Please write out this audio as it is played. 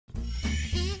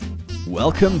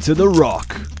Welcome to The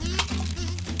Rock.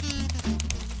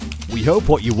 We hope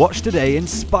what you watch today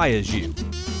inspires you.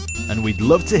 And we'd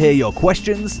love to hear your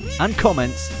questions and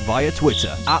comments via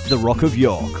Twitter at The Rock of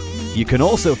York. You can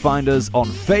also find us on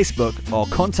Facebook or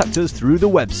contact us through the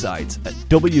website at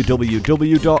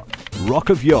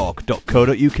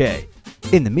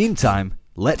www.rockofyork.co.uk. In the meantime,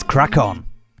 let's crack on.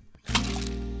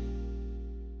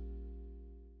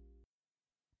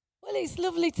 Well, it's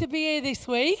lovely to be here this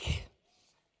week.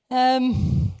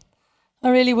 I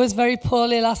really was very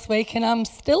poorly last week, and I'm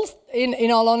still, in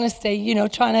all honesty,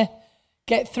 trying to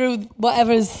get through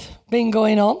whatever's been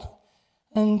going on.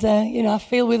 And, I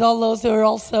feel with all those who are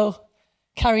also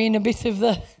carrying a bit of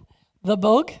the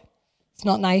bug. It's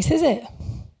not nice, is it?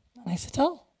 Not nice at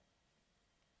all.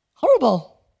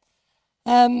 Horrible.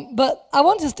 But I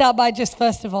want to start by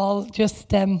first of all,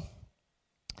 saying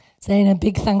a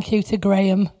big thank you to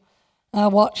Graham. I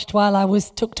watched while I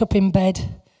was tucked up in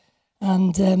bed,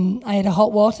 and I had a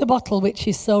hot water bottle, which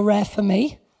is so rare for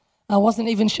me. I wasn't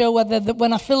even sure whether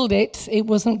when I filled it, it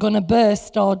wasn't going to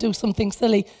burst or do something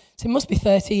silly. So it must be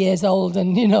 30 years old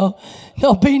and,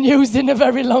 not been used in a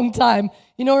very long time.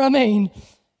 You know what I mean?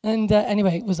 And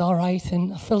anyway, it was all right.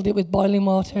 And I filled it with boiling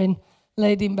water and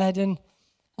laid in bed. And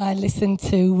I listened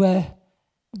to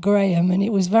Graham, and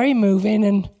it was very moving.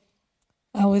 And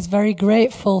I was very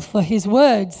grateful for his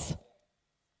words.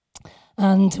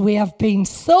 And we have been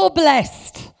so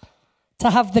blessed to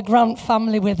have the Grant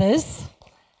family with us.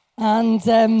 And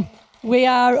we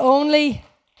are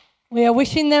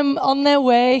wishing them on their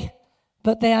way,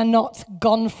 but they are not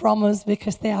gone from us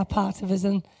because they are part of us,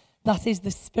 and that is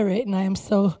the spirit, and I am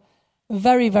so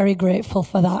very, very grateful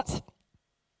for that.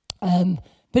 But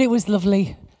it was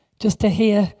lovely just to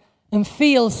hear and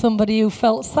feel somebody who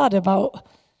felt sad about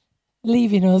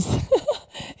leaving us.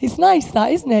 It's nice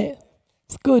that, isn't it?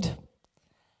 It's good.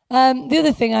 The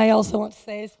other thing I also want to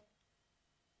say is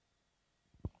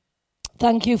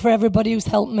thank you for everybody who's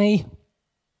helped me.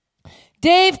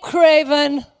 Dave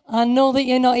Craven, I know that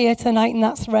you're not here tonight, and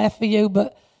that's rare for you,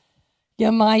 but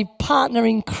you're my partner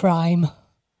in crime.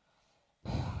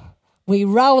 We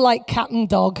row like cat and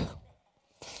dog.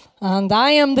 And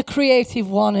I am the creative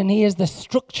one, and he is the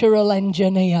structural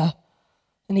engineer.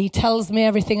 And he tells me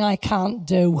everything I can't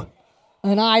do.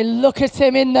 And I look at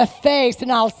him in the face,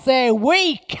 and I'll say,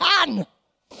 "We can!"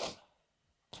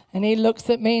 And he looks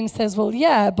at me and says, "Well,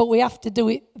 yeah, but we have to do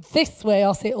it this way, or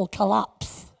else it'll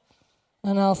collapse."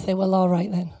 And I'll say, "Well, all right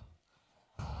then."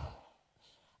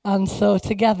 And so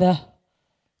together,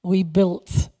 we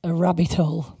built a rabbit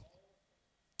hole.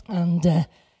 And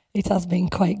it has been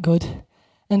quite good.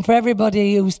 And for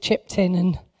everybody who's chipped in,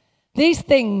 and these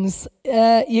things,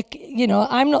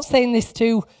 I'm not saying this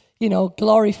to,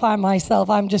 glorify myself.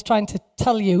 I'm just trying to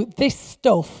tell you, this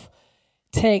stuff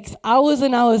takes hours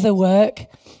and hours of work,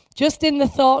 just in the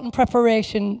thought and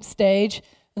preparation stage.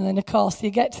 And then, of course, you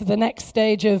get to the next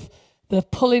stage of the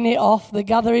pulling it off, the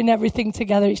gathering everything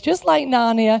together. It's just like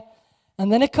Narnia.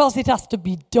 And then, of course, it has to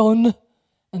be done.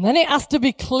 And then it has to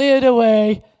be cleared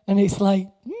away. And it's like,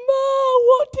 no,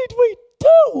 what did we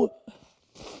do?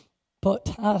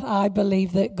 But I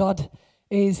believe that God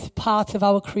is part of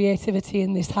our creativity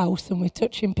in this house, and we're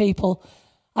touching people.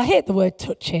 I hate the word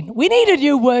touching. We need a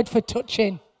new word for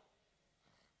touching.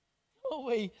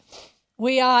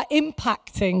 We are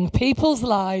impacting people's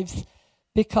lives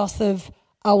because of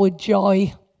our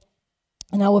joy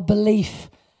and our belief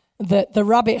that the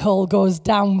rabbit hole goes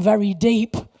down very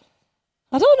deep.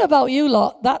 I don't know about you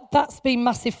lot, that's been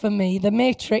massive for me. The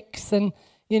Matrix, and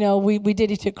we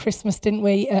did it at Christmas, didn't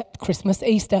we?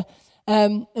 Easter,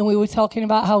 and we were talking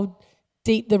about how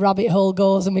deep the rabbit hole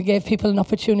goes, and we gave people an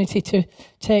opportunity to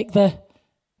take the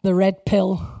red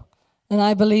pill. And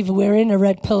I believe we're in a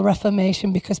red pill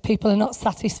reformation because people are not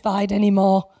satisfied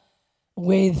anymore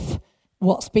with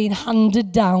what's been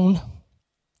handed down.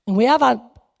 And we have had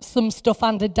some stuff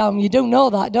handed down. You do know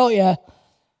that, don't you?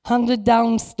 Handed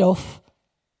down stuff.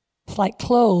 It's like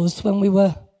clothes when we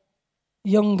were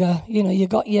younger. You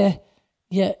got your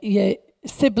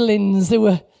siblings who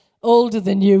were older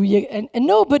than you, and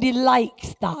nobody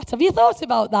likes that. Have you thought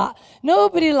about that?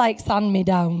 Nobody likes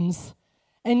hand-me-downs.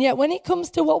 And yet when it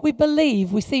comes to what we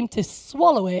believe, we seem to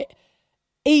swallow it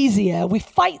easier. We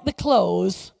fight the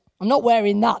clothes. I'm not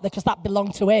wearing that because that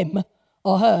belonged to him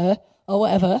or her or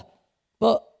whatever.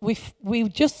 But we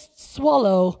just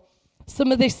swallow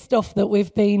some of this stuff that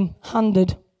we've been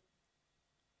handed.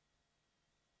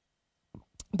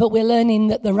 But we're learning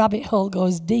that the rabbit hole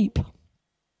goes deep.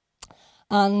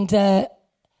 And I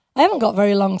haven't got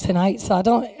very long tonight, so I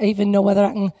don't even know whether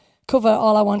I can cover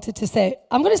all I wanted to say.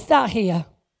 I'm going to start here.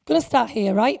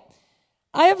 Right?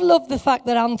 I have loved the fact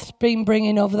that Anth's been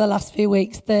bringing over the last few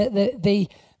weeks the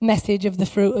message of the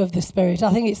fruit of the Spirit.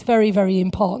 I think it's very, very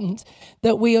important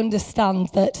that we understand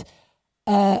that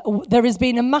there has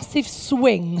been a massive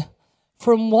swing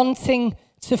from wanting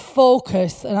to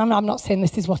focus, and I'm not saying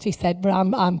this is what he said,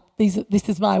 but this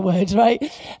is my words, right?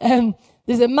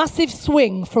 There's a massive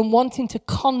swing from wanting to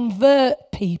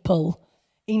convert people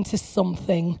into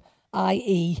something,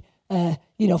 i.e.,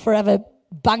 forever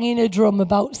banging a drum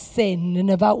about sin and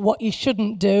about what you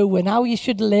shouldn't do and how you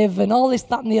should live and all this,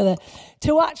 that, and the other,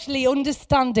 to actually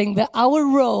understanding that our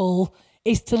role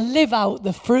is to live out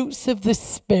the fruits of the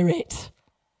Spirit.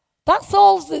 That's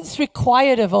all that's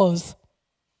required of us.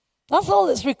 That's all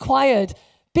that's required.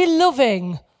 Be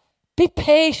loving, be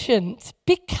patient,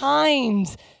 be kind,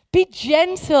 be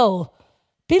gentle,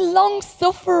 be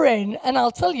long-suffering. And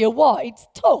I'll tell you what, it's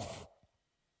tough.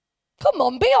 Come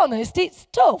on, be honest, it's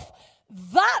tough.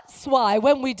 That's why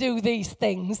when we do these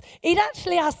things, it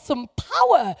actually has some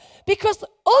power. Because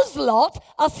us lot,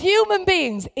 as human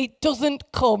beings, it doesn't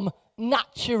come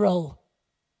natural.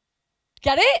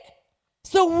 Get it?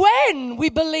 So when we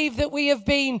believe that we have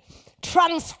been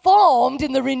transformed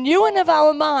in the renewing of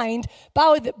our mind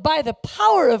by the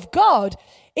power of God,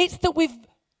 it's that we've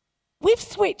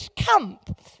switched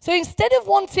camp. So instead of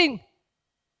wanting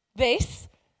this,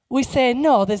 we say,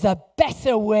 no, there's a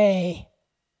better way.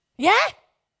 Yeah?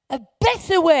 A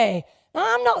better way.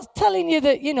 Now, I'm not telling you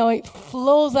that, it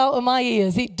flows out of my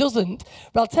ears. It doesn't.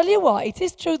 But I'll tell you what, it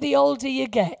is true the older you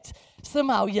get,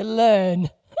 somehow you learn.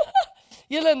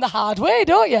 You learn the hard way,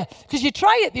 don't you? Because you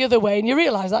try it the other way and you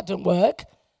realise that doesn't work.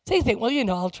 So you think, well,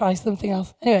 I'll try something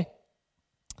else. Anyway.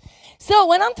 So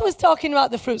when Anthony was talking about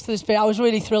the fruits of the Spirit, I was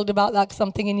really thrilled about that because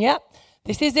I'm thinking, yeah,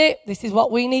 this is it. This is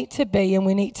what we need to be, and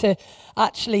we need to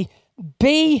actually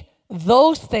be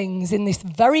those things in this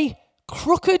very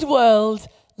crooked world.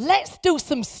 Let's do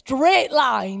some straight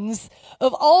lines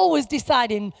of always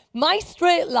deciding my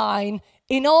straight line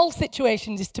in all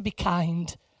situations is to be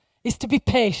kind, is to be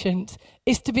patient,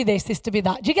 is to be this, is to be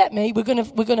that. Do you get me? We're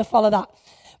gonna follow that.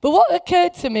 But what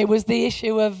occurred to me was the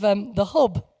issue of the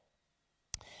hub.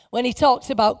 When he talks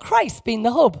about Christ being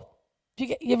the hub.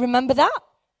 You remember that?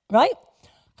 Right?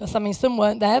 Because, some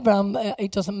weren't there, but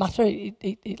it doesn't matter.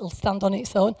 It'll stand on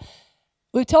its own.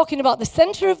 We're talking about the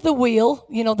center of the wheel,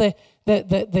 the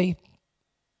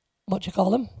what do you call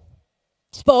them?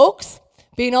 Spokes,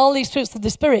 being all these fruits of the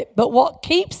Spirit. But what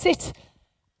keeps it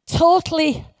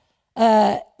totally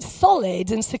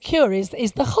solid and secure is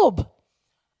the hub.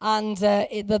 And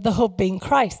the hub being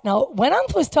Christ. Now, when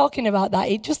Anth was talking about that,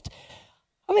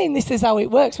 this is how it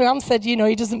works. When Anth said,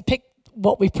 he doesn't pick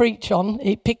what we preach on,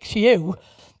 he picks you.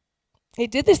 He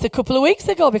did this a couple of weeks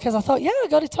ago because I thought, I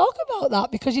got to talk about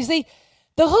that. Because you see,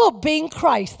 the hub being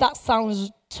Christ, that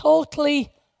sounds totally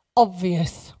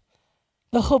obvious.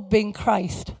 The hub being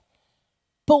Christ.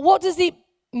 But what does it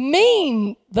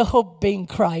mean, the hub being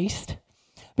Christ?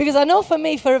 Because I know for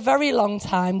me, for a very long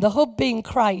time, the hub being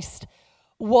Christ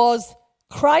was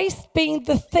Christ being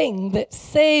the thing that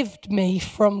saved me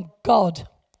from God.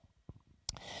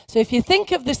 So if you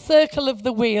think of the circle of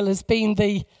the wheel as being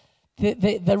the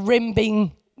rim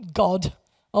being God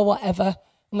or whatever,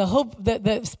 and the hub,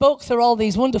 the spokes are all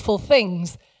these wonderful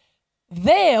things,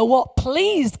 they're what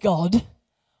please God.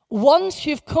 Once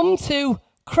you've come to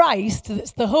Christ,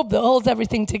 that's the hub that holds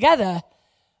everything together,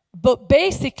 but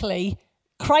basically,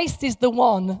 Christ is the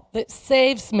one that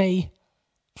saves me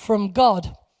from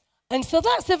God. And so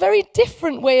that's a very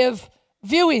different way of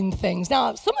viewing things.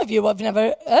 Now, some of you have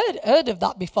never heard of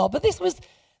that before, but this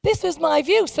was my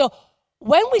view. So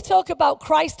when we talk about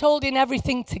Christ holding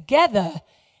everything together,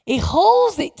 he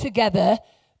holds it together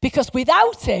because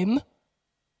without him,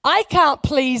 I can't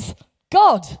please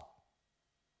God.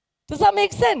 Does that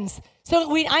make sense?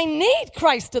 So I need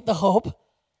Christ at the hub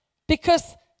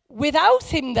because without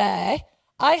him there,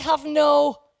 I have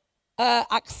no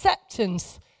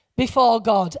acceptance before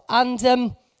God.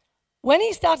 And when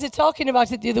he started talking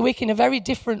about it the other week in a very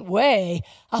different way,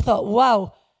 I thought,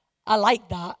 wow, I like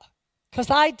that.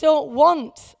 Because I don't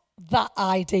want that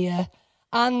idea.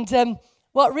 And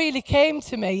what really came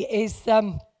to me is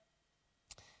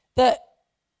that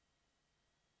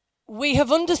we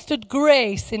have understood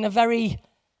grace in a very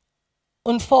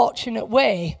unfortunate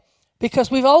way. Because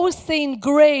we've always seen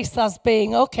grace as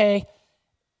being, okay,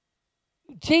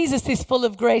 Jesus is full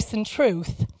of grace and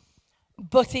truth.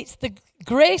 But it's the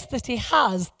grace that he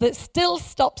has that still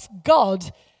stops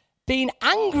God being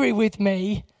angry with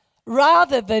me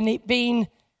rather than it being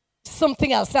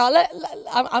something else. Now,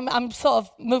 I'm sort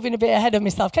of moving a bit ahead of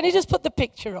myself. Can you just put the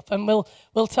picture up and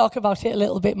we'll talk about it a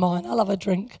little bit more and I'll have a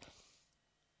drink.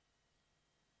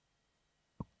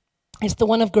 It's the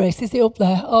one of grace. Is it up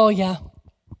there? Oh, yeah.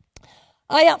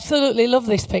 I absolutely love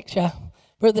this picture,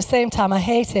 but at the same time, I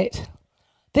hate it.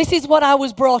 This is what I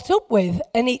was brought up with,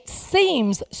 and it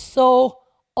seems so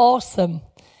awesome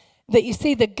that you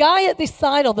see the guy at this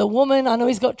side, or the woman, I know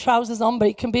he's got trousers on, but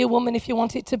it can be a woman if you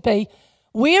want it to be.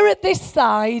 We're at this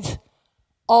side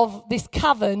of this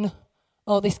cavern,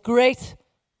 or this great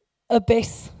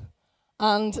abyss,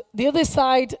 and the other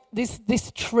side,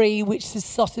 this tree, which is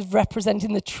sort of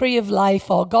representing the tree of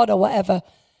life, or God, or whatever,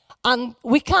 and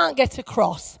we can't get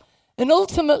across. And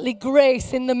ultimately,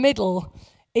 grace in the middle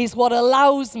is what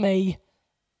allows me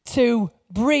to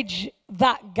bridge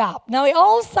that gap. Now, it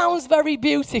all sounds very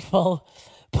beautiful,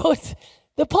 but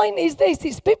the point is this: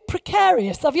 it's a bit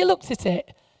precarious. Have you looked at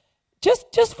it?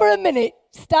 Just for a minute,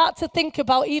 start to think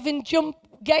about even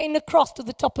getting across to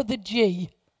the top of the G,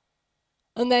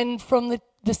 and then from the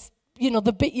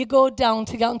bit you go down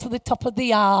to get onto the top of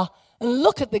the R, and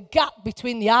look at the gap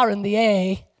between the R and the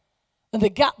A, and the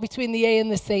gap between the A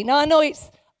and the C. Now, I know it's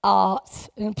art,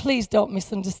 and please don't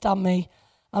misunderstand me.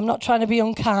 I'm not trying to be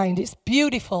unkind. It's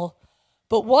beautiful.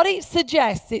 But what it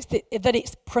suggests is that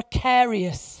it's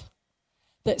precarious.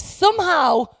 That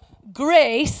somehow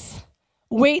grace,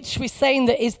 which we're saying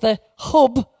that is the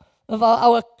hub of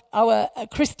our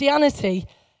Christianity,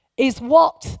 is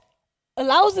what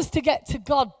allows us to get to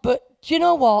God. But do you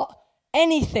know what?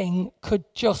 Anything could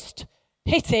just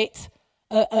hit it.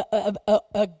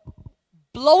 A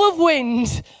blow of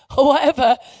wind or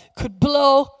whatever could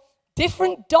blow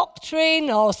different doctrine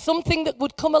or something that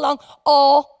would come along,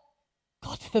 or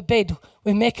God forbid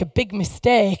we make a big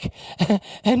mistake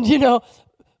and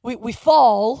we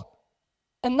fall,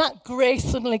 and that grace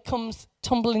suddenly comes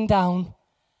tumbling down.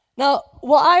 Now,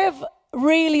 what I have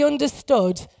really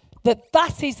understood,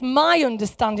 that is my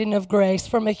understanding of grace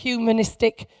from a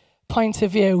humanistic point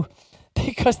of view,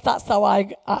 because that's how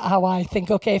I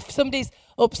think. Okay, if somebody's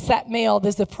upset me or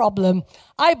there's a problem,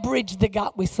 I bridge the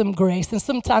gap with some grace, and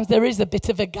sometimes there is a bit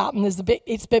of a gap and it's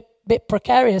a bit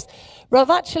precarious. But I've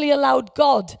actually allowed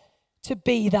God to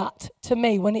be that to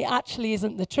me when it actually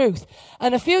isn't the truth.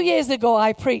 And a few years ago,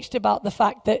 I preached about the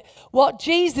fact that what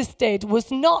Jesus did was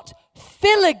not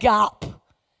fill a gap.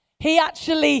 He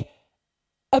actually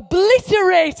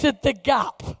obliterated the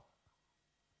gap.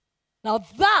 Now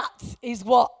that is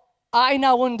what I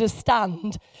now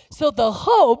understand. So the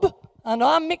hub, I know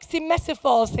I'm mixing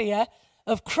metaphors here,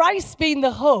 of Christ being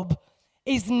the hub,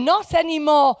 is not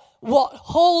anymore what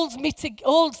holds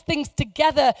things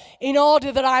together in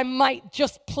order that I might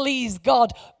just please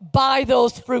God by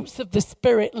those fruits of the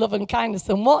Spirit, love and kindness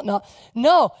and whatnot.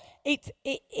 No, he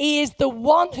is the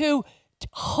one who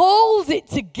holds it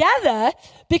together,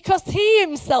 because he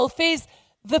himself is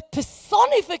the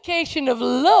personification of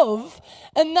love,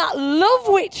 and that love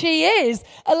which he is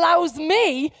allows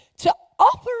me to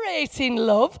operate in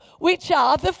love, which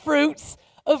are the fruits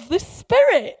of the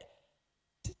Spirit.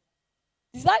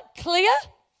 Is that clear?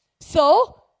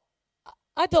 So,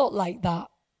 I don't like that.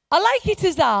 I like it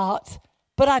as art,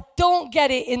 but I don't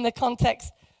get it in the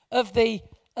context of the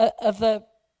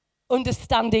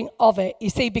understanding of it. You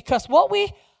see, because what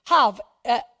we have,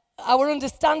 our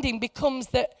understanding becomes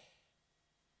that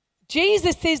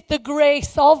Jesus is the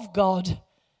grace of God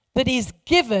that is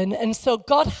given, and so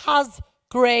God has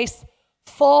grace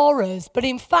for us. But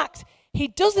in fact, he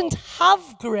doesn't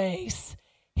have grace.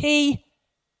 He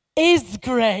is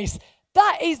grace.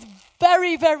 That is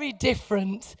very, very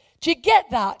different. Do you get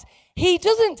that? He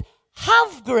doesn't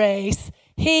have grace.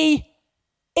 He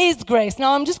is grace.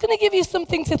 Now, I'm just going to give you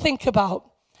something to think about.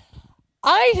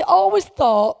 I always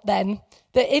thought then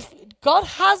that if God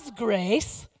has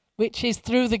grace, which is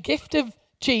through the gift of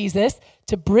Jesus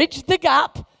to bridge the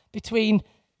gap between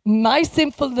my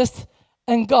sinfulness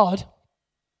and God,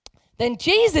 then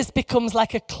Jesus becomes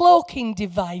like a cloaking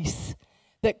device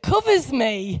that covers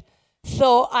me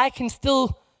so I can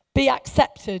still be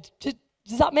accepted.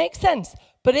 Does that make sense?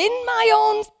 But in my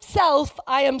own self,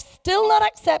 I am still not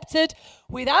accepted.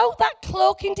 Without that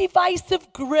cloaking device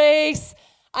of grace,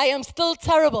 I am still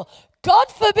terrible.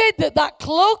 God forbid that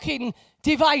cloaking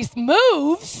device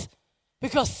moves,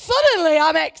 because suddenly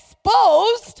I'm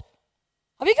exposed.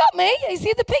 Have you got me? You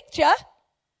see the picture?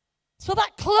 So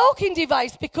that cloaking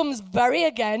device becomes very,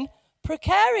 again,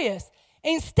 precarious.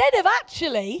 Instead of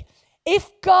actually, if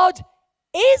God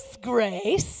is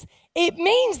grace, it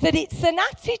means that it's an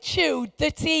attitude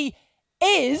that he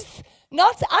is,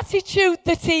 not attitude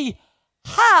that he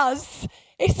has.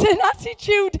 It's an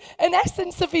attitude, an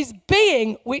essence of his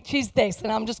being, which is this.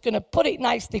 And I'm just going to put it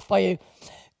nicely for you.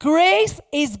 Grace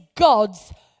is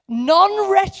God's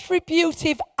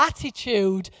non-retributive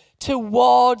attitude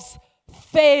towards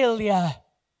failure.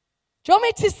 Do you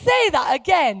want me to say that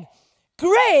again?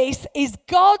 Grace is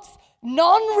God's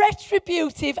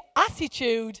non-retributive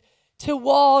attitude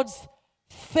towards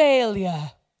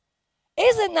failure.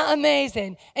 Isn't that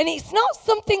amazing? And it's not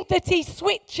something that he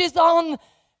switches on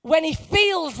when he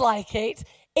feels like it.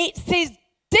 It's his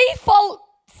default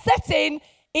setting.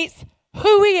 It's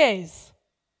who he is.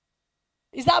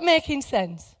 Is that making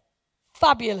sense?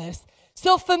 Fabulous.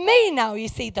 So for me now, you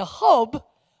see, the hub,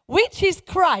 which is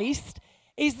Christ,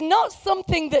 is not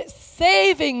something that's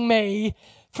saving me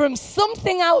from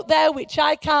something out there which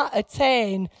I can't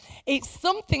attain. It's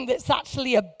something that's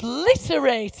actually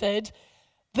obliterated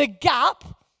the gap.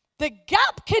 The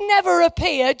gap can never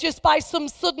appear just by some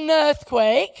sudden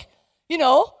earthquake. You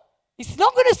know, it's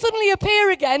not going to suddenly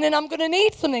appear again and I'm going to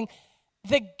need something.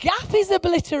 The gap is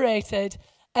obliterated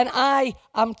and I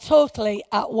am totally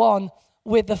at one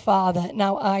with the Father.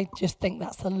 Now, I just think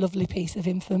that's a lovely piece of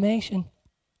information.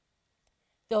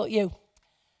 Don't you?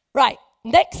 Right,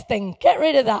 next thing. Get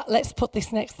rid of that. Let's put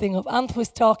this next thing up. Anth was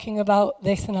talking about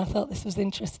this and I thought this was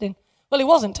interesting. Well, he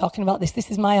wasn't talking about this.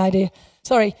 This is my idea.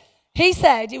 Sorry. He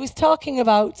said he was talking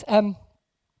about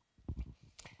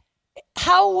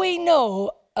how we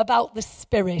know about the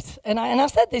Spirit. And I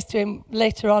said this to him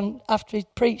later on after he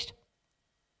preached.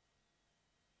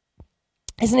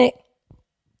 Isn't it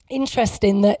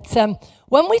interesting that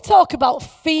when we talk about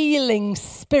feeling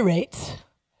Spirit,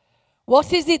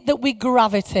 what is it that we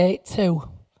gravitate to?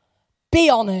 Be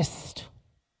honest.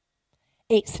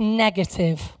 It's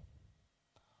negative.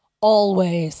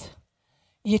 Always.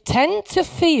 You tend to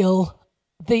feel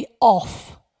the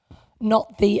off,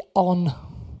 not the on.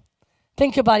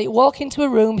 Think about it. Walk into a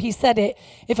room, he said it.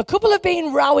 If a couple have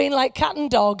been rowing like cat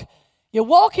and dog, you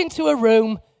walk into a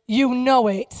room, you know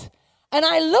it. And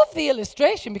I love the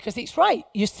illustration because it's right.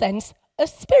 You sense a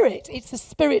spirit. It's a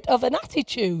spirit of an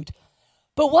attitude.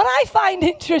 But what I find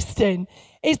interesting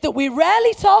is that we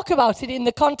rarely talk about it in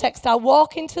the context. I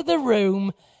walk into the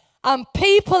room and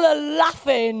people are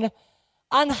laughing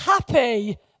and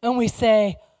happy and we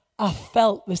say, I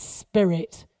felt the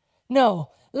Spirit.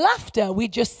 No, laughter, we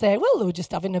just say, well, they were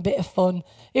just having a bit of fun.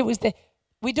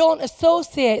 We don't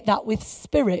associate that with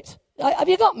Spirit. Have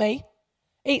you got me?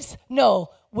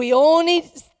 We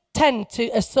only tend to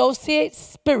associate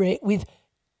Spirit with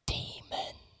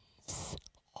demons.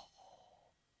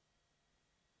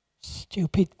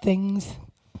 Stupid things.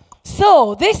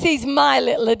 So, this is my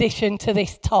little addition to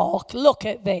this talk. Look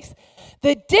at this.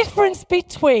 The difference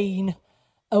between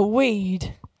a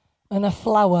weed and a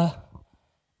flower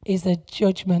is a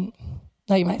judgment.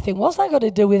 Now, you might think, what's that got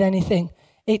to do with anything?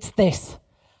 It's this.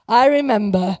 I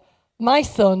remember my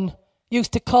son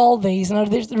used to call these,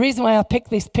 and there's the reason why I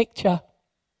picked this picture.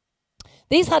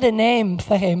 These had a name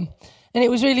for him, and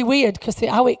it was really weird because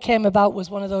how it came about was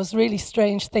one of those really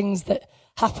strange things that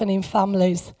happen in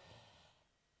families.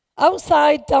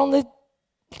 Outside, down the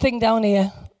thing down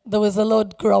here, there was a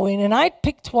load growing, and I'd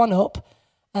picked one up,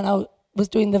 and I was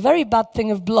doing the very bad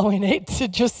thing of blowing it to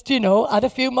just, add a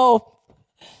few more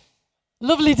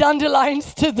lovely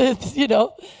dandelions to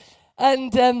the,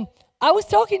 And I was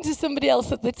talking to somebody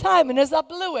else at the time, and as I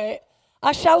blew it,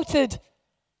 I shouted,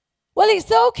 well,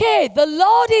 it's okay, the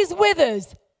Lord is with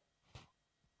us.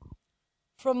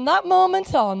 From that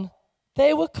moment on,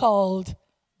 they were called,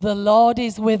 the Lord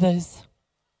is with us.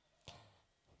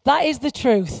 That is the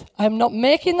truth. I'm not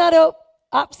making that up.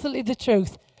 Absolutely the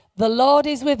truth. The Lord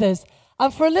is with us.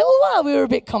 And for a little while, we were a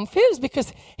bit confused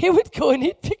because he would go and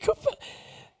he'd pick up,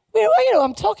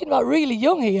 I'm talking about really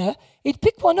young here. He'd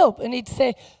pick one up and he'd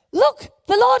say, look,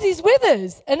 the Lord is with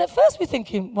us. And at first we're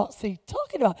thinking, what's he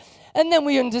talking about? And then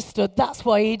we understood that's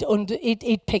why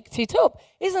he'd picked it up.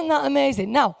 Isn't that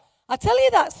amazing? Now, I tell you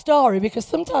that story because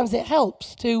sometimes it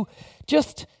helps to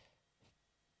just,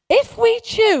 if we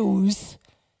choose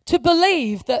to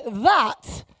believe that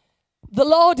the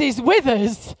Lord is with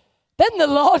us, then the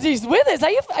Lord is with us.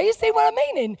 Are you seeing what I'm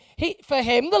meaning? For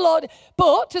him, the Lord,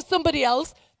 but to somebody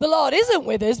else, the Lord isn't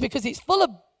with us because it's full of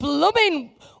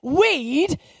blooming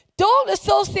weed. Don't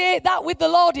associate that with the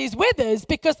Lord is with us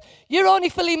because you're only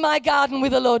filling my garden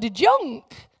with a load of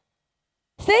junk.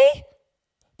 See?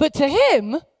 But to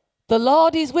him, the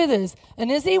Lord is with us.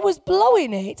 And as he was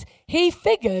blowing it, he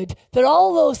figured that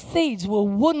all those seeds were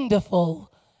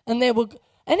wonderful. And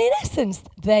in essence,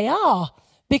 they are,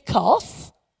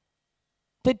 because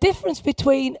the difference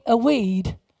between a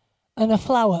weed and a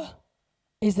flower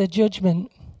is a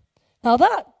judgment. Now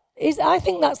I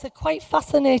think that's a quite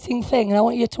fascinating thing, and I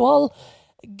want you to all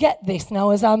get this now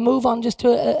as I move on just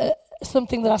to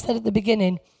something that I said at the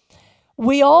beginning.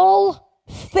 We all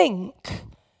think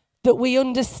that we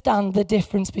understand the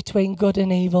difference between good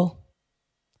and evil.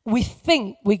 we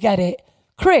think we get it.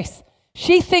 Chris,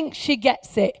 she thinks she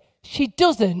gets it. She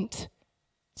doesn't.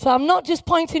 So I'm not just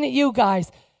pointing at you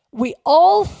guys. We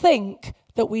all think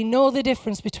that we know the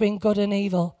difference between good and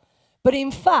evil. But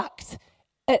in fact,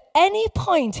 at any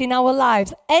point in our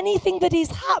lives, anything that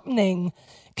is happening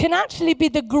can actually be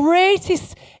the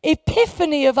greatest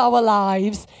epiphany of our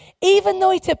lives, even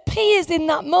though it appears in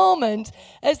that moment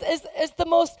as the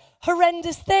most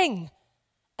horrendous thing.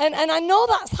 And I know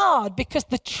that's hard because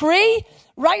the tree,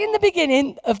 right in the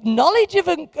beginning, of knowledge of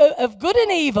good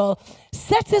and evil,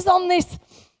 set us on this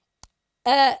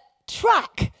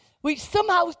track, which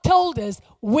somehow told us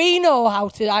we know how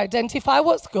to identify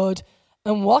what's good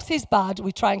and what is bad.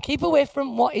 We try and keep away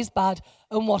from what is bad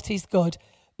and what is good.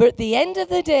 But at the end of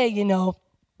the day, you know,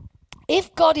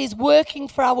 if God is working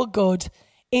for our good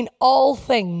in all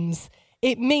things,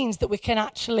 it means that we can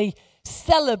actually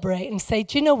celebrate and say,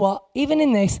 do you know what? Even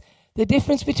in this, the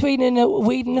difference between a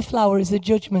weed and a flower is a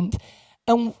judgment.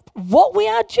 And what we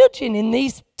are judging in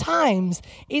these times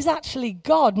is actually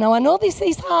God. Now, I know this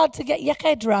is hard to get your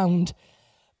head round,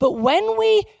 but when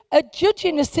we are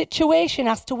judging a situation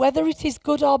as to whether it is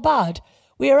good or bad,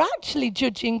 we are actually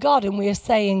judging God, and we are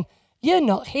saying, you're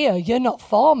not here, you're not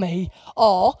for me,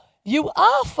 or you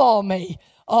are for me,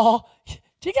 or,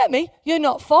 do you get me? You're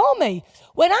not for me.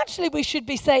 When actually we should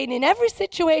be saying in every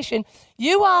situation,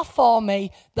 you are for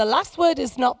me. The last word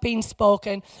has not been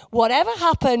spoken. Whatever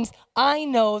happens, I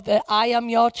know that I am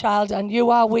your child and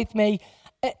you are with me.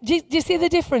 Do you see the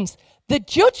difference? The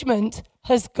judgment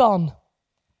has gone.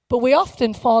 But we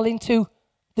often fall into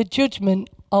the judgment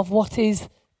of what is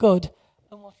good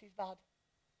and what is bad.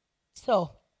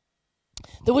 So,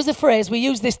 there was a phrase, we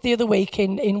used this the other week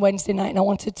in Wednesday night, and I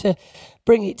wanted to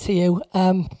bring it to you.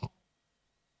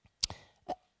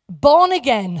 Born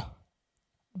again.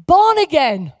 Born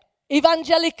again.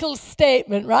 Evangelical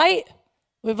statement, right?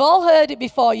 We've all heard it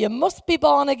before. You must be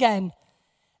born again.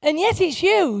 And yet it's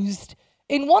used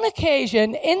in one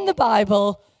occasion in the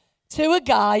Bible to a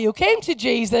guy who came to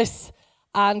Jesus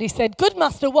and he said, good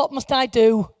master, what must I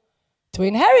do to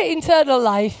inherit eternal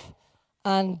life?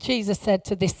 And Jesus said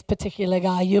to this particular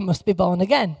guy, you must be born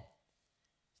again.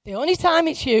 The only time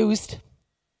it's used,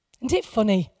 isn't it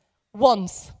funny?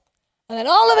 Once. And then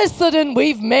all of a sudden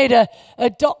we've made a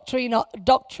doctrine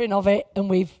of it, and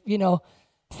we've,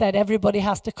 said everybody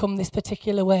has to come this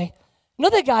particular way.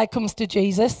 Another guy comes to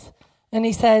Jesus and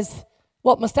he says,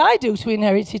 what must I do to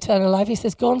inherit eternal life? He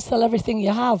says, go and sell everything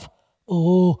you have.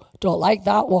 Oh, don't like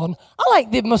that one. I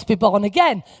like they must be born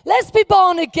again. Let's be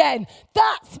born again.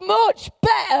 That's much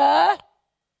better.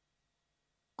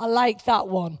 I like that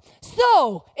one.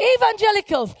 So,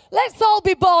 evangelicals, let's all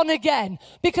be born again.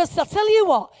 Because I'll tell you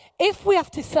what, if we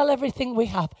have to sell everything we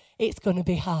have, it's going to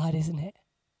be hard, isn't it?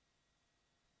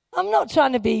 I'm not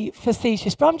trying to be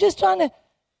facetious, but I'm just trying to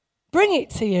bring it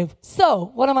to you.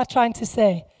 So, what am I trying to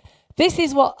say? This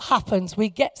is what happens. We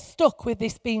get stuck with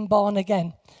this being born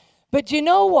again. But do you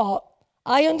know what?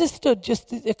 I understood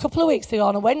just a couple of weeks ago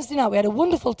on a Wednesday night. We had a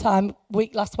wonderful time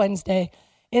last Wednesday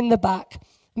in the back.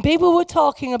 And people were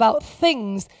talking about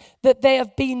things that they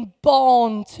have been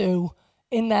born to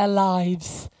in their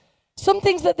lives. Some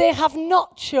things that they have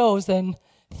not chosen.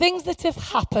 Things that have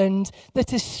happened,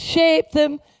 that has shaped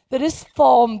them, that has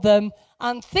formed them.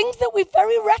 And things that we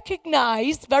very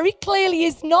recognise very clearly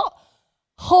is not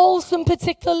wholesome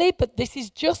particularly, but this is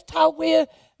just how we're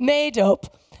made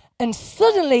up. And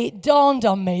suddenly it dawned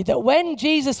on me that when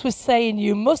Jesus was saying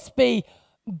you must be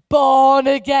born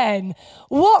again,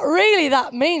 what really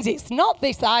that means, it's not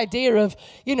this idea of,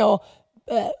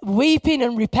 weeping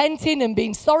and repenting and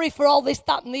being sorry for all this,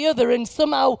 that and the other, and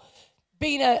somehow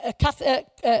being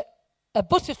a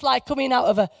butterfly coming out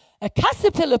of a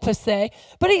caterpillar per se,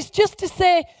 but it's just to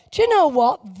say, do you know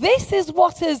what? This is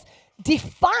what has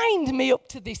defined me up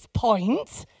to this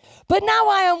point. But now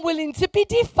I am willing to be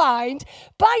defined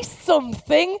by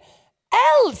something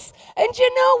else. And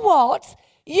you know what?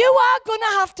 You are going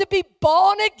to have to be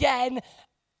born again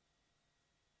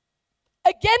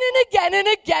and again and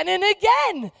again and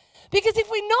again. Because if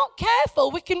we're not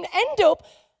careful, we can end up,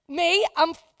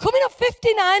 I'm coming up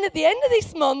 59 at the end of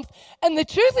this month, and the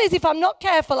truth is, if I'm not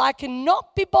careful, I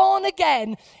cannot be born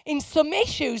again in some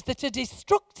issues that are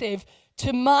destructive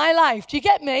to my life. Do you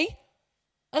get me?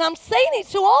 And I'm saying it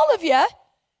to all of you.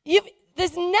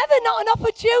 There's never not an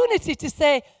opportunity to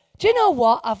say, do you know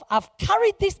what? I've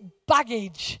carried this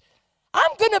baggage.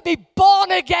 I'm going to be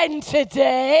born again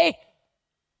today.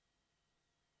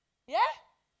 Yeah?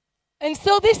 And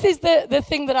so this is the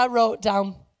thing that I wrote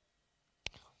down.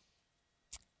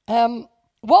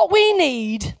 What we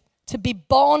need to be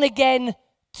born again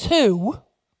to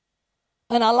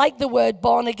And I like the word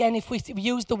born again if we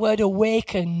use the word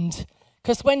awakened.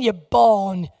 Because when you're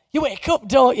born, you wake up,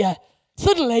 don't you?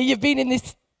 Suddenly you've been in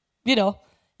this,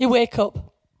 you wake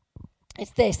up.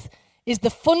 It's this, is the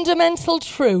fundamental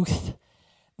truth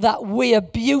that we are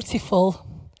beautiful,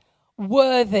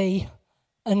 worthy,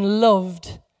 and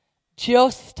loved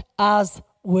just as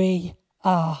we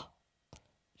are.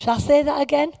 Shall I say that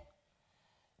again?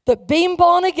 That being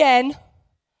born again,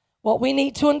 what we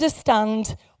need to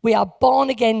understand, we are born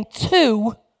again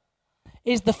to,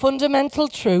 is the fundamental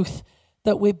truth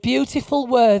that we're beautiful,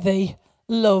 worthy,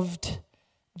 loved,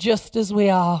 just as we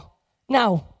are.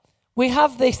 Now, we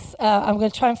have this, I'm going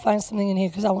to try and find something in here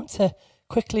because I want to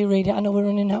quickly read it. I know we're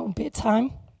running out a bit of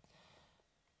time.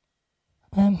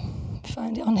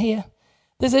 Find it on here.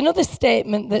 There's another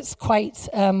statement that's quite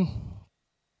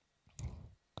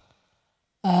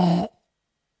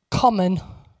common. Where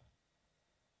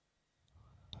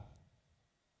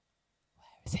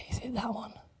is it? Is it that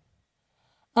one?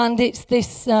 And it's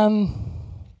this, yeah,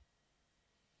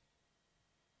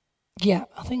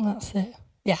 I think that's it.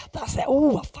 Yeah, that's it.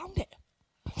 Oh, I found it.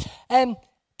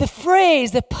 The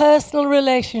phrase, a personal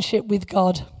relationship with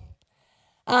God.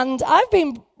 And I've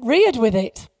been reared with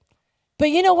it.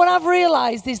 But what I've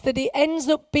realised is that it ends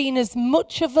up being as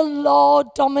much of a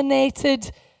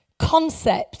law-dominated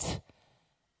concept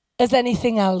as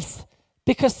anything else.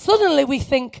 Because suddenly we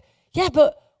think, yeah,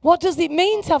 but what does it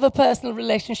mean to have a personal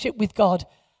relationship with God?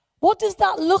 What does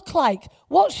that look like?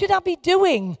 What should I be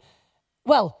doing?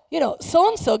 Well,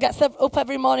 so-and-so gets up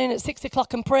every morning at 6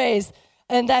 o'clock and prays.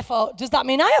 And therefore, does that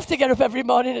mean I have to get up every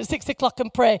morning at 6 o'clock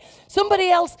and pray? Somebody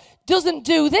else doesn't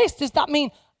do this. Does that mean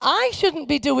I shouldn't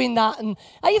be doing that? And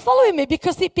are you following me?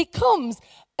 Because it becomes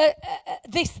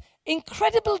this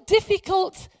incredible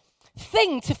difficult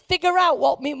thing to figure out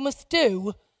what we must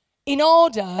do in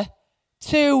order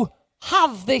to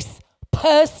have this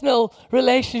personal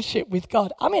relationship with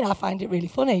God. I mean, I find it really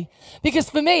funny. Because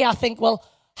for me, I think, well,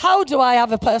 how do I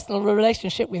have a personal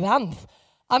relationship with Anth?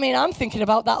 I mean, I'm thinking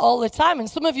about that all the time. And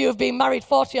some of you have been married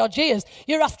 40-odd years.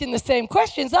 You're asking the same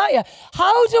questions, aren't you?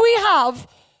 How do we have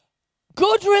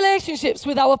good relationships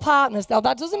with our partners? Now,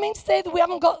 that doesn't mean to say that we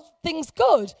haven't got things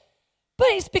good. But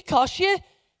it's because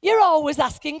you're always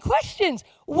asking questions.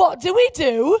 What do we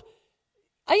do?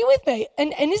 Are you with me?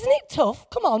 And isn't it tough?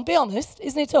 Come on, be honest.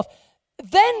 Isn't it tough?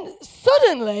 Then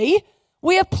suddenly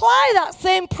we apply that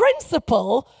same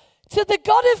principle to the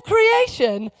God of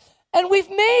creation, and we've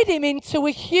made him into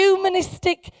a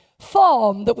humanistic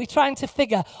form that we're trying to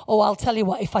figure, oh, I'll tell you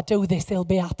what, if I do this, he'll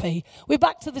be happy. We're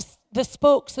back to the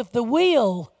spokes of the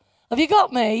wheel. Have you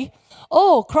got me?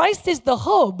 Oh, Christ is the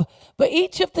hub, but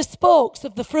each of the spokes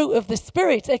of the fruit of the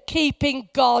Spirit are keeping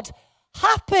God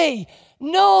happy.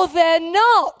 No, they're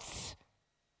not.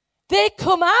 They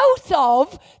come out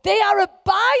of, they are a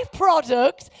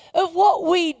byproduct of what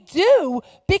we do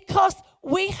because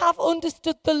we have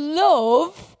understood the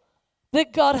love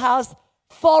that God has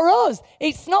for us.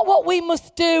 It's not what we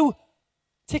must do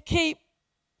to keep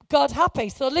God happy.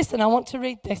 So listen, I want to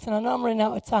read this, and I know I'm running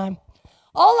out of time.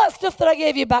 All that stuff that I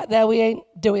gave you back there, we ain't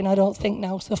doing, I don't think,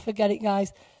 now, so forget it,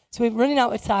 guys. So we're running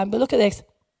out of time, but look at this.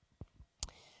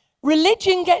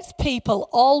 Religion gets people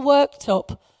all worked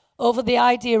up over the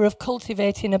idea of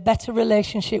cultivating a better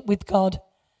relationship with God.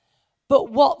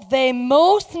 But what they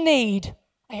most need,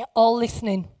 are you all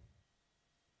listening,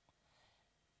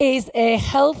 is a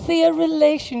healthier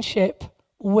relationship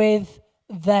with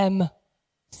themselves.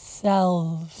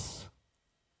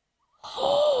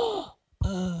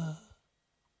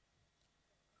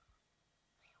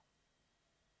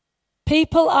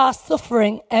 People are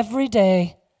suffering every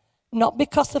day, not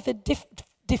because of a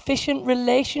deficient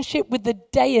relationship with the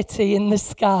deity in the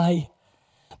sky,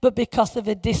 but because of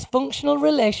a dysfunctional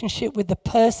relationship with the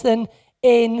person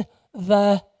in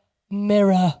the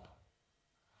mirror.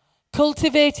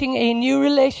 Cultivating a new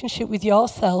relationship with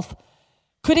yourself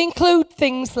could include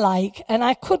things like, and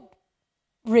I could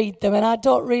read them, and I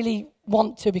don't really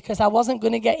want to because I wasn't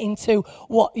going to get into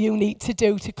what you need to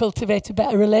do to cultivate a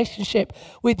better relationship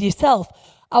with yourself.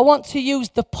 I want to use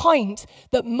the point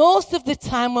that most of the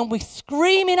time when we're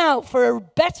screaming out for a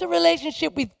better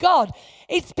relationship with God,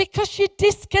 it's because you're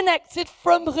disconnected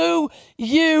from who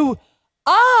you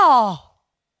are.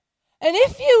 And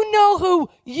if you know who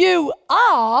you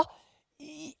are,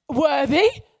 worthy,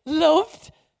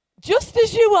 loved, just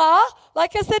as you are,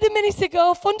 like I said a minute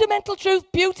ago, fundamental truth,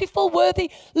 beautiful,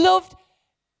 worthy, loved,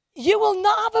 you will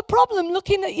not have a problem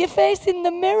looking at your face in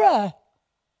the mirror.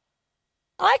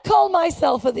 I call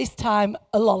myself at this time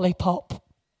a lollipop.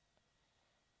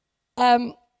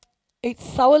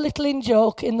 it's our little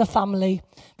in-joke in the family.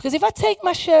 Because if I take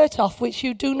my shirt off, which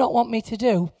you do not want me to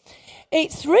do,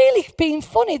 it's really been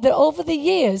funny that over the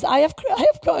years I have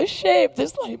got a shape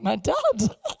that's like my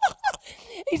dad.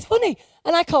 It's funny.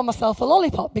 And I call myself a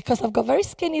lollipop because I've got very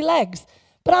skinny legs,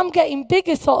 but I'm getting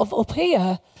bigger sort of up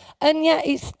here, and yet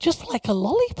it's just like a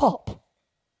lollipop.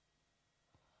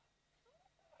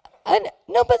 And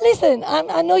no, but listen,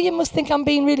 I know you must think I'm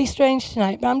being really strange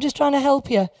tonight, but I'm just trying to help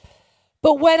you.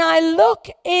 But when I look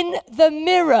in the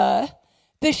mirror,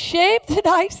 the shape that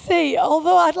I see,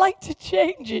 although I'd like to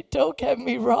change it, don't get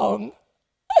me wrong,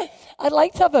 I'd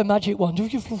like to have a magic wand.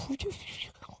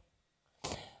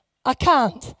 I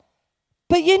can't.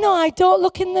 But you know, I don't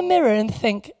look in the mirror and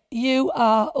think, you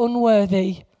are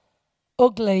unworthy,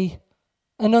 ugly,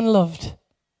 and unloved.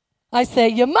 I say,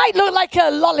 you might look like a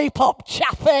lollipop,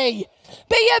 chappy,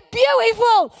 but you're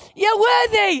beautiful, you're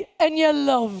worthy, and you're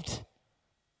loved.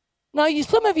 Now,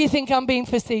 some of you think I'm being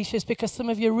facetious because some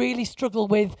of you really struggle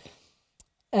with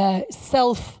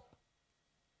self-image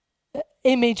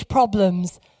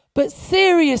problems. But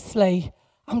seriously,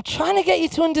 I'm trying to get you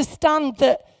to understand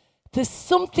that there's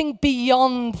something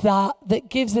beyond that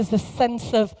gives us a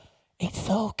sense of, it's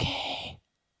okay.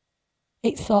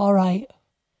 It's all right.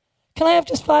 Can I have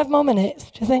just 5 more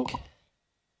minutes, do you think?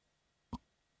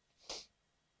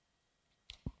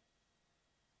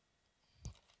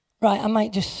 Right, I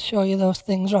might just show you those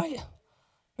things, right?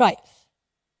 Right,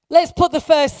 let's put the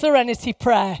first serenity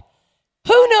prayer.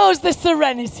 Who knows the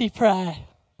serenity prayer?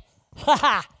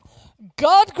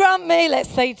 God grant me, let's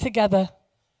say it together,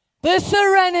 the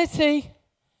serenity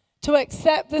to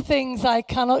accept the things I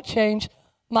cannot change.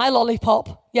 My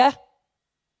lollipop, yeah?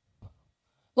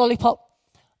 Lollipop.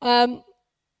 That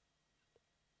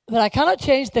I cannot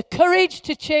change, the courage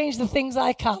to change the things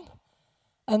I can,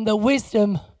 and the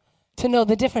wisdom to know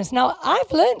the difference. Now,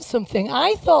 I've learned something.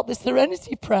 I thought the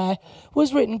Serenity Prayer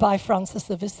was written by Francis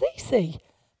of Assisi,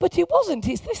 but it wasn't.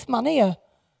 It's this man here,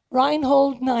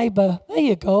 Reinhold Niebuhr. There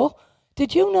you go.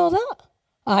 Did you know that?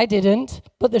 I didn't,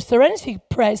 but the Serenity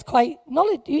Prayer is quite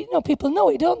knowledge. You know, people know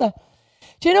it, don't they?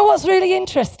 Do you know what's really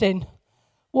interesting?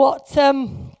 What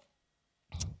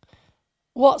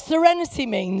serenity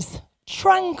means?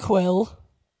 Tranquil,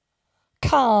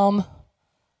 calm,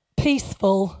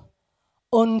 peaceful,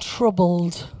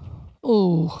 untroubled.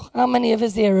 Ooh, how many of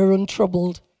us here are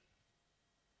untroubled?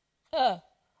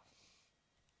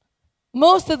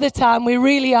 Most of the time we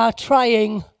really are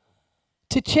trying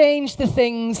to change the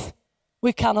things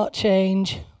we cannot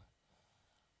change.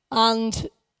 And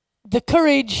the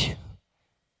courage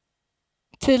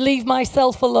to leave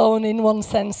myself alone in one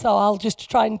sense, so I'll just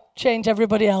try and change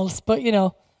everybody else, but you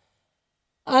know.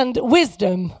 And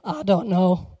wisdom, I don't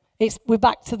know. We're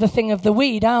back to the thing of the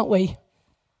weed, aren't we?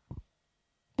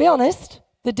 Be honest,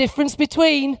 the difference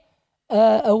between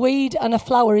a weed and a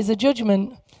flower is a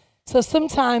judgment. So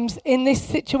sometimes in this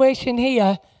situation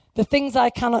here, the things I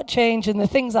cannot change and the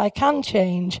things I can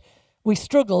change, we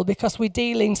struggle because we're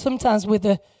dealing sometimes with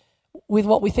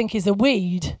what we think is a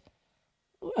weed,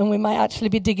 and we might actually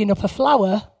be digging up a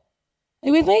flower. Are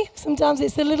you with me? Sometimes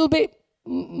it's a little bit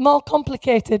more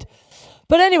complicated.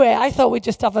 But anyway, I thought we'd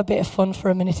just have a bit of fun for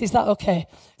a minute. Is that okay?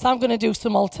 So I'm going to do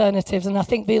some alternatives, and I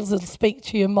think these will speak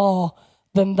to you more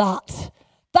than that.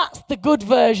 That's the good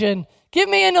version. Give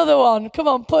me another one. Come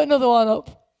on, put another one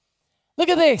up. Look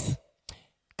at this.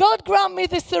 God grant me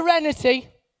the serenity.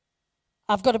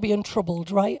 I've got to be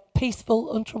untroubled, right?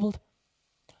 Peaceful, untroubled.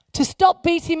 To stop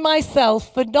beating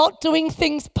myself for not doing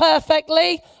things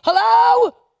perfectly.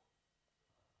 Hello?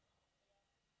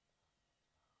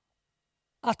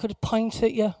 I could point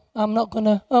at you. I'm not going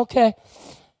to. Okay.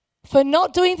 For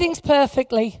not doing things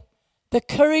perfectly. The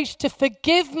courage to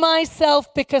forgive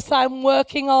myself because I'm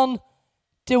working on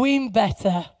doing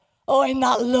better. Oh, isn't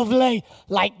that lovely?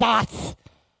 Like that.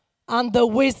 And the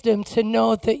wisdom to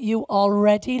know that you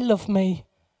already love me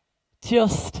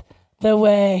just the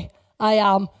way I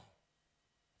am.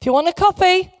 If you want a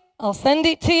copy, I'll send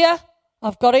it to you.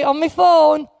 I've got it on my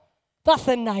phone. That's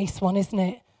a nice one, isn't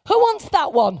it? Who wants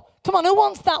that one? Come on, who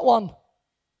wants that one?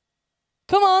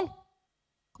 Come on.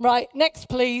 Right, next,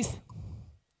 please.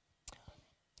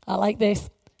 I like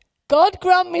this. God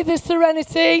grant me the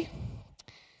serenity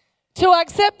to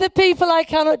accept the people I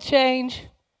cannot change,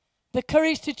 the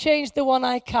courage to change the one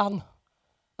I can,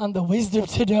 and the wisdom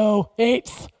to know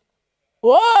it's...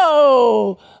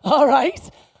 Whoa! All right.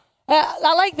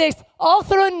 I like this.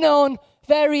 Author unknown,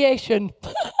 variation.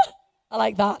 I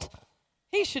like that.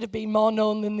 He should have been more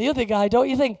known than the other guy, don't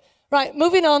you think? Right,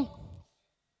 moving on.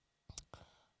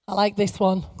 I like this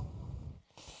one.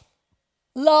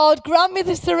 Lord, grant me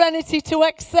the serenity to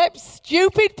accept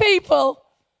stupid people,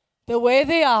 the way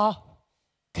they are,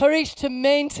 courage to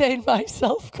maintain my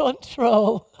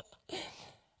self-control,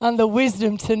 and the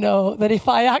wisdom to know that if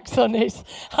I act on it,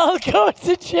 I'll go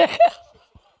to jail.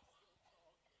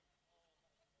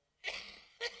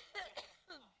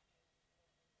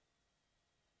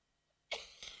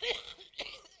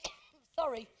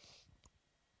 Sorry.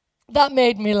 That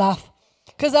made me laugh,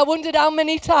 because I wondered how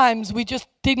many times we just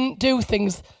didn't do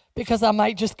things because I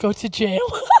might just go to jail.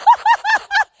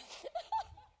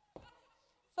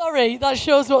 Sorry, that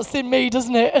shows what's in me,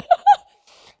 doesn't it?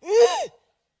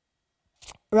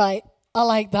 Right, I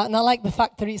like that, and I like the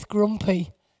fact that it's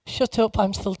grumpy. Shut up,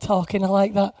 I'm still talking, I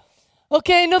like that.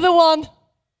 Okay, another one.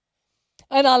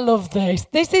 And I love this.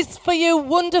 This is for you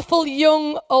wonderful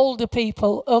young older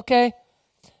people, okay?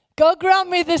 God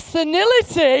grant me the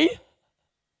senility,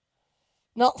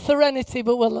 not serenity,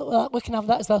 but we can have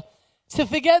that as well, to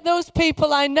forget those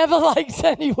people I never liked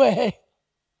anyway.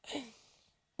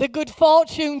 The good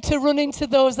fortune to run into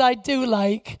those I do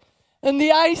like, and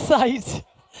the eyesight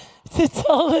to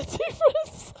tell the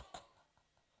difference.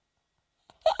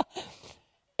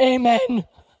 Amen.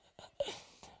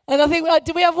 And I think,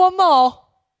 do we have one more?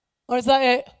 Or is that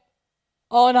it?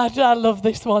 Oh, and I love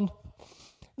this one.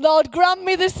 Lord, grant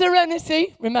me the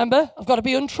serenity. Remember, I've got to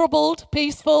be untroubled,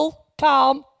 peaceful,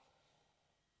 calm,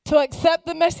 to accept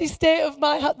the messy state of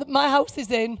that my house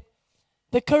is in,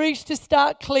 the courage to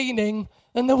start cleaning,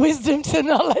 and the wisdom to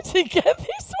not let it get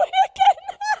this way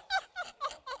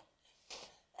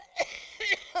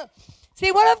again.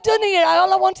 See, what I've done here,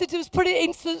 all I want to do is put it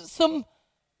into some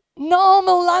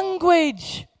normal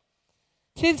language.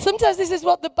 See, sometimes this is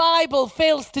what the Bible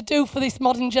fails to do for this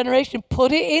modern generation.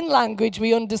 Put it in language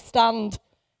we understand.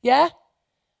 Yeah?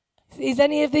 Is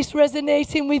any of this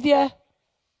resonating with you?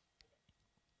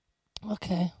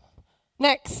 Okay.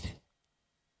 Next.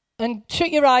 And shut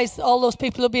your eyes, all those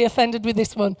people will be offended with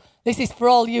this one. This is for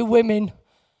all you women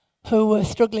who are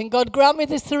struggling. God, grant me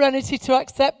the serenity to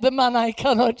accept the man I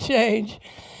cannot change,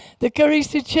 the courage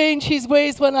to change his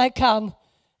ways when I can,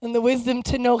 and the wisdom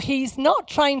to know he's not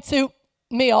trying to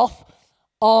me off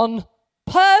on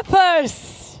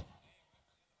purpose.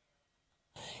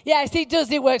 Yes, he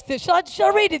does. It works. Shall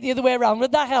I read it the other way around?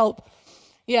 Would that help?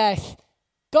 Yes.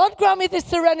 God grant me the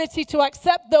serenity to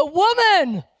accept the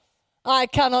woman I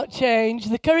cannot change,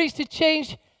 the courage to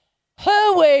change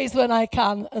her ways when I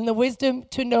can, and the wisdom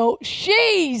to know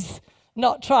she's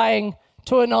not trying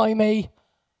to annoy me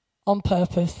on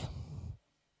purpose.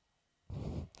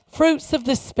 Fruits of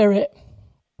the Spirit.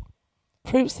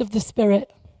 Fruits of the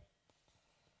Spirit.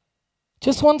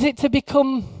 Just want it to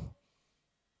become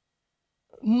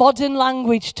modern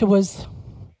language to us.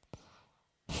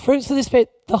 Fruits of the Spirit.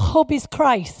 The hub is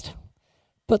Christ,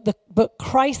 but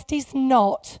Christ is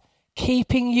not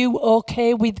keeping you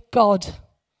okay with God.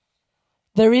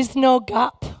 There is no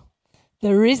gap.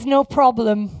 There is no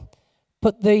problem.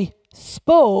 But the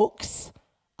spokes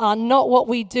are not what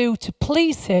we do to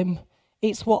please him.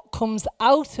 It's what comes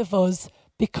out of us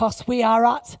because we are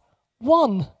at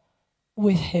one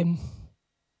with him.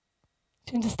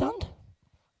 Do you understand?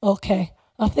 Okay.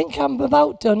 I think I'm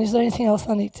about done. Is there anything else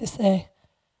I need to say?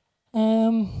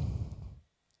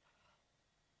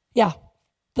 Yeah.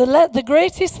 The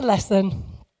greatest lesson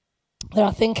that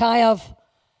I think I have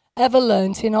ever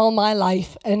learned in all my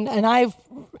life, and I've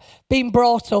been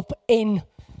brought up in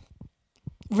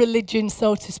religion,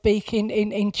 so to speak,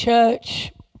 in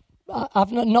church.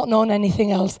 I've not known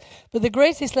anything else. But the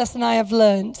greatest lesson I have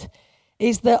learned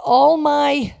is that all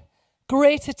my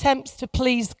great attempts to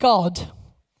please God,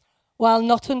 while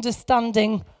not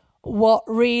understanding what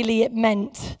really it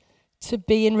meant to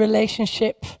be in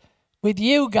relationship with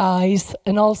you guys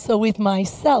and also with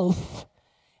myself,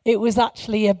 it was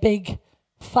actually a big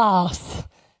farce.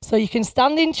 So you can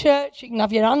stand in church, you can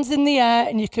have your hands in the air,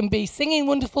 and you can be singing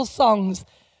wonderful songs,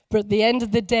 but at the end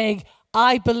of the day,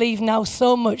 I believe now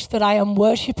so much that I am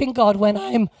worshipping God when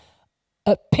I'm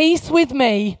at peace with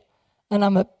me and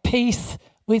I'm at peace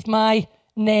with my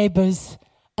neighbours,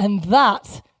 and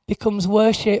that becomes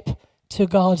worship to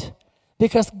God,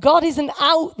 because God isn't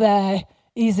out there,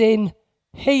 he's in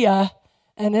here,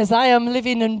 and as I am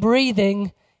living and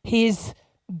breathing, he is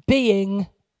being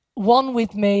one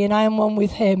with me and I am one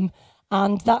with him.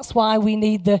 And that's why we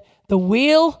need the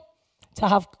wheel to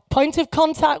have point of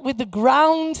contact with the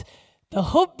ground, the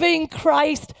hub being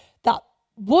Christ, that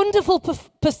wonderful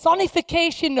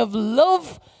personification of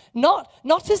love, not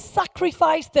a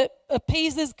sacrifice that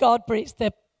appeases God, but it's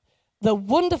the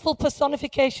wonderful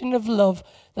personification of love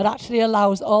that actually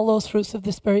allows all those fruits of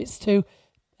the spirits to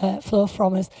flow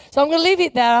from us. So I'm going to leave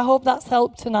it there. I hope that's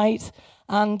helped tonight.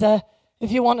 And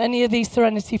if you want any of these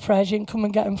serenity prayers, you can come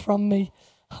and get them from me.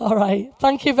 All right.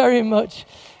 Thank you very much.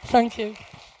 Thank you.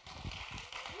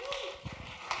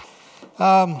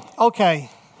 Okay.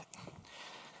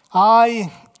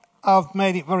 I have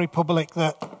made it very public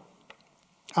that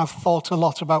I've thought a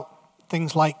lot about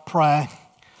things like prayer.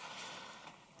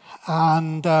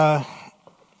 And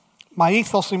my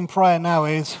ethos in prayer now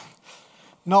is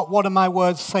not what are my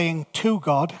words saying to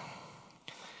God,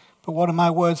 but what are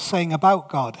my words saying about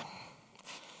God.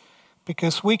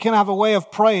 Because we can have a way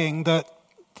of praying that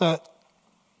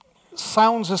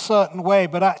sounds a certain way,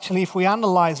 but actually if we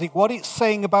analyze it, what it's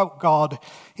saying about God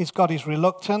is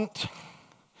reluctant,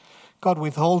 God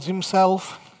withholds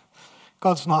himself,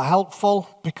 God's not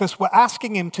helpful, because we're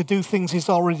asking him to do things he's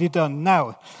already done.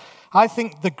 Now, I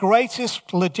think the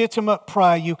greatest legitimate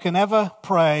prayer you can ever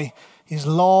pray is,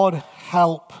 Lord,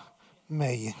 help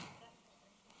me.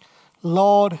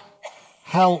 Lord,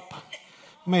 help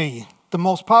me. The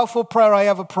most powerful prayer I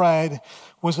ever prayed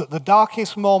was at the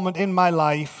darkest moment in my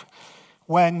life,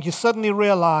 when you suddenly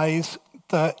realize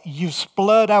that you've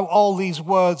splurred out all these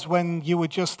words when you were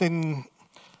just in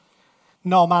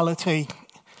normality.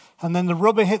 And then the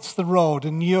rubber hits the road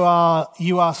and you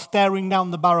are staring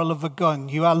down the barrel of a gun.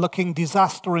 You are looking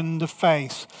disaster in the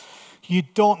face. You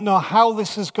don't know how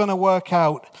this is going to work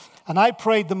out. And I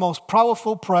prayed the most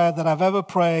powerful prayer that I've ever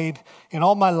prayed in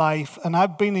all my life. And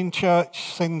I've been in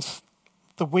church since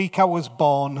the week I was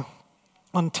born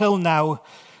until now.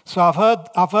 So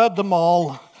I've heard them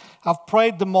all. I've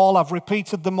prayed them all. I've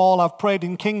repeated them all. I've prayed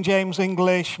in King James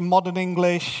English, modern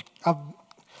English,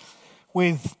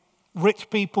 with rich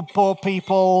people, poor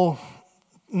people,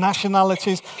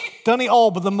 nationalities. Done it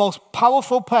all, but the most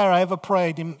powerful prayer I ever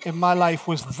prayed in my life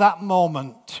was that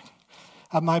moment.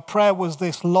 And my prayer was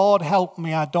this: Lord, help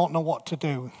me. I don't know what to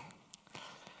do.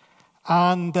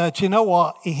 And do you know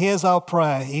what? He hears our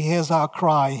prayer. He hears our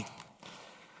cry.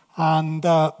 And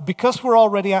because we're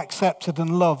already accepted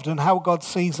and loved and how God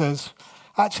sees us,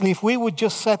 actually, if we would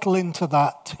just settle into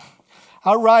that.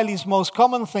 Our Riley's most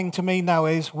common thing to me now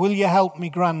is, will you help me,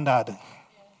 Grandad?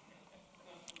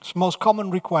 It's the most common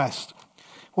request.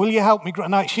 Will you help me?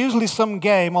 Now, it's usually some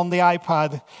game on the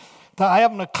iPad that I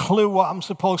haven't a clue what I'm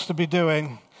supposed to be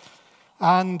doing.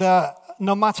 And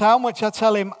no matter how much I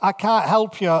tell him, I can't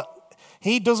help you,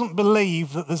 he doesn't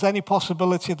believe that there's any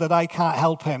possibility that I can't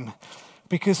help him.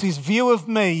 Because his view of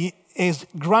me is,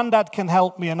 Grandad can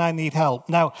help me and I need help.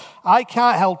 Now, I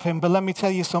can't help him, but let me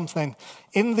tell you something.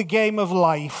 In the game of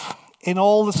life, in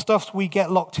all the stuff we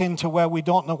get locked into where we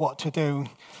don't know what to do,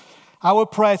 our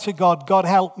prayer to God, God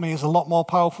help me, is a lot more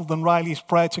powerful than Riley's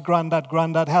prayer to Grandad,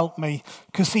 Grandad help me,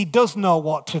 because he does know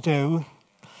what to do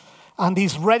and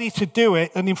he's ready to do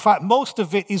it. And in fact, most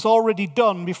of it is already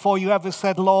done before you ever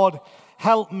said, Lord,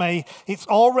 help me. It's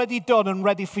already done and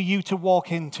ready for you to walk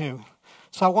into.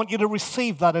 So I want you to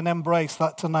receive that and embrace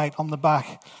that tonight on the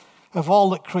back of all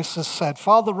that Chris has said.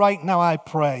 Father, right now I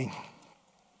pray,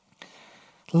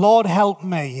 Lord, help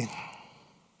me.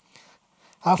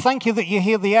 I thank you that you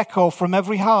hear the echo from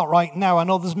every heart right now. I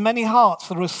know there's many hearts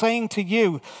that are saying to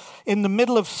you in the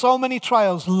middle of so many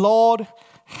trials, Lord,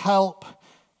 help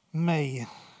me.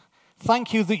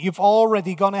 Thank you that you've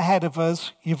already gone ahead of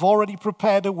us. You've already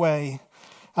prepared a way.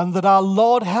 And that our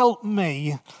Lord, help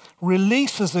me,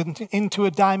 releases into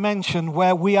a dimension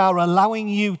where we are allowing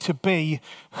you to be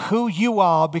who you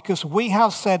are, because we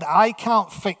have said, I can't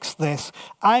fix this.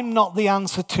 I'm not the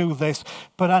answer to this,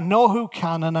 but I know who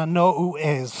can and I know who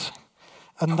is,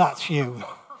 and that's you.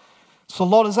 So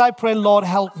Lord, as I pray, Lord,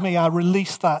 help me, I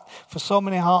release that for so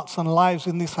many hearts and lives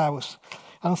in this house.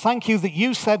 And thank you that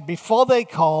you said before they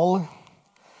call,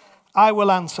 I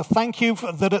will answer. Thank you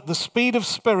that at the speed of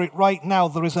spirit right now,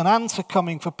 there is an answer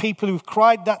coming for people who've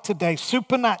cried that today.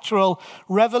 Supernatural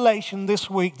revelation this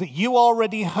week that you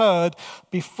already heard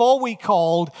before we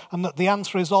called, and that the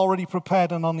answer is already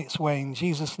prepared and on its way. In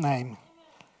Jesus' name.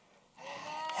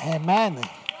 Amen.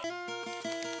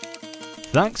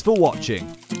 Thanks for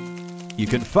watching. You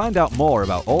can find out more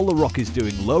about all The Rock is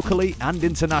doing locally and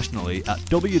internationally at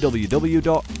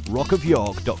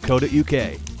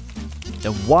www.rockofyork.co.uk.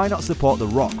 Then why not support The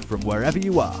Rock from wherever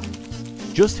you are?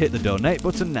 Just hit the donate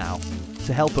button now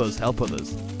to help us help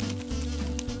others.